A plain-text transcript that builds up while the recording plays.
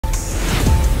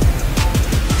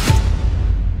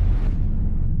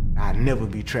never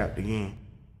be trapped again.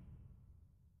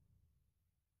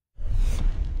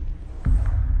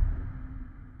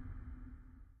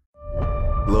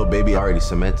 Lil Baby already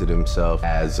cemented himself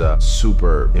as a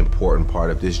super important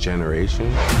part of this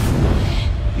generation.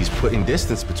 He's putting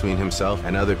distance between himself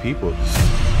and other people.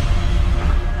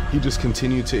 He just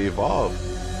continued to evolve.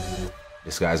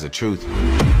 This guy's the truth. And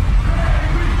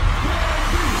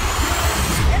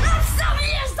I'm 7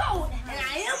 years old, and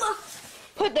I am a...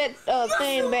 Put that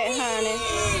thing back, honey.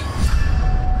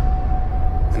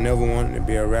 I never wanted to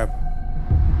be a rapper.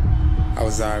 I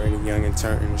was already young and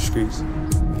turned in the streets.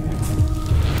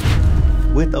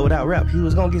 With or without rap, he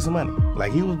was gonna get some money.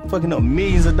 Like, he was fucking up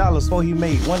millions of dollars before he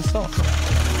made one song.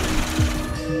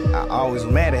 I always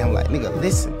was mad at him, like, nigga,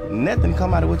 listen, nothing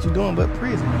come out of what you're doing but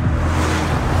prison.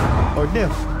 Or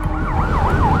death.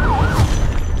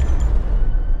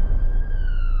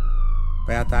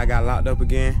 But after I got locked up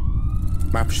again,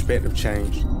 my perspective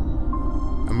changed.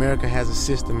 America has a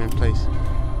system in place,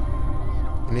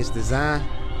 and it's designed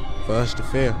for us to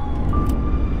fail.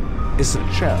 It's a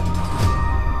trap.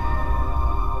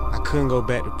 I couldn't go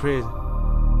back to prison.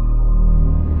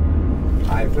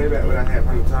 I play back what I had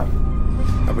from the top.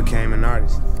 I became an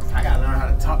artist. I gotta learn how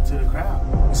to talk to the crowd.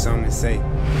 With something to say,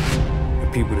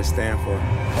 and people to stand for.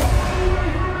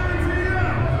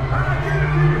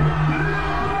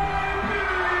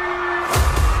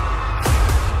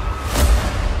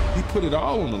 He put it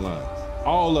all on the line.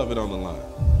 All of it on the line.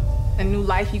 A new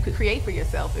life you could create for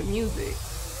yourself in music.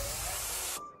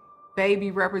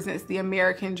 Baby represents the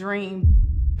American dream.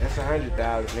 That's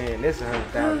 100,000, man. That's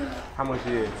 100,000. How much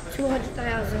is it?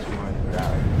 200,000.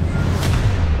 $200.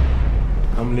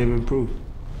 I'm living proof.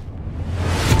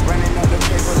 Running up the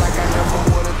paper like I never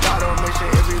would've thought of. Make sure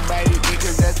everybody eat,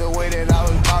 cause that's the way that I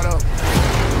was brought up.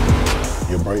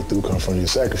 Your breakthrough comes from your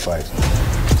sacrifice.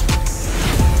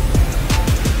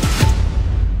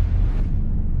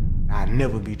 I'll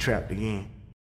never be trapped again.